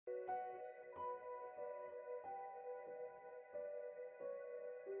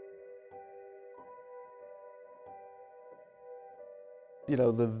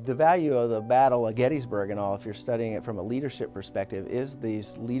the value of the Battle of Gettysburg and all, if you're studying it from a leadership perspective, is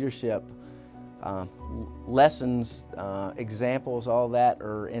these leadership lessons, examples, all that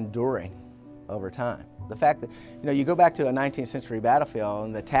are enduring over time. The fact that, you go back to a 19th century battlefield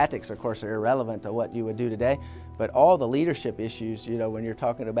and the tactics, of course, are irrelevant to what you would do today, but all the leadership issues, when you're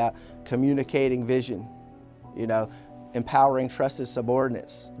talking about communicating vision, empowering trusted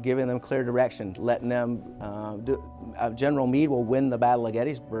subordinates, giving them clear direction, letting them General Meade will win the Battle of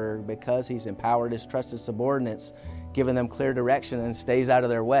Gettysburg because he's empowered his trusted subordinates, giving them clear direction and stays out of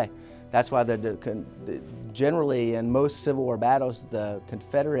their way. That's why generally in most Civil War battles, the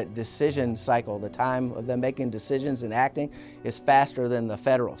Confederate decision cycle, the time of them making decisions and acting, is faster than the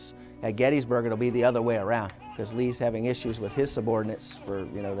Federals. At Gettysburg, it'll be the other way around, because Lee's having issues with his subordinates for,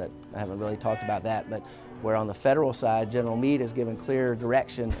 that I haven't really talked about that, but where on the Federal side, General Meade has given clear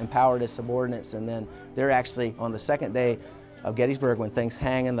direction, empowered his subordinates, and then they're actually on the second day of Gettysburg, when things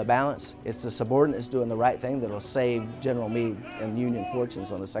hang in the balance, it's the subordinates doing the right thing that'll save General Meade and Union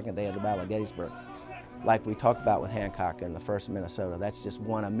fortunes on the second day of the Battle of Gettysburg. Like we talked about with Hancock in the 1st Minnesota. That's just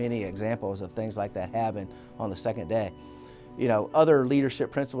one of many examples of things like that happen on the second day. Other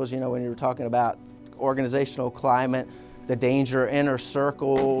leadership principles, when you were talking about organizational climate, the danger inner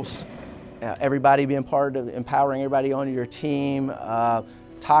circles, everybody being part of empowering everybody on your team,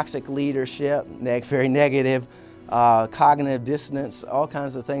 toxic leadership, very negative, cognitive dissonance, all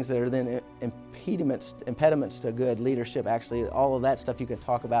kinds of things that are then impediments to good leadership. Actually, all of that stuff you can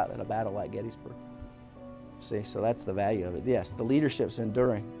talk about at a battle like Gettysburg. See, so that's the value of it. Yes, the leadership's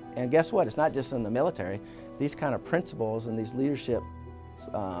enduring. And guess what? It's not just in the military. These kind of principles and these leadership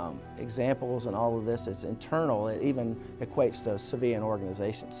examples and all of this, it's internal. It even equates to civilian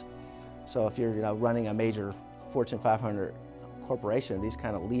organizations. So if you're running a major Fortune 500 corporation, these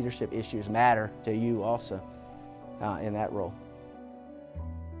kind of leadership issues matter to you also in that role.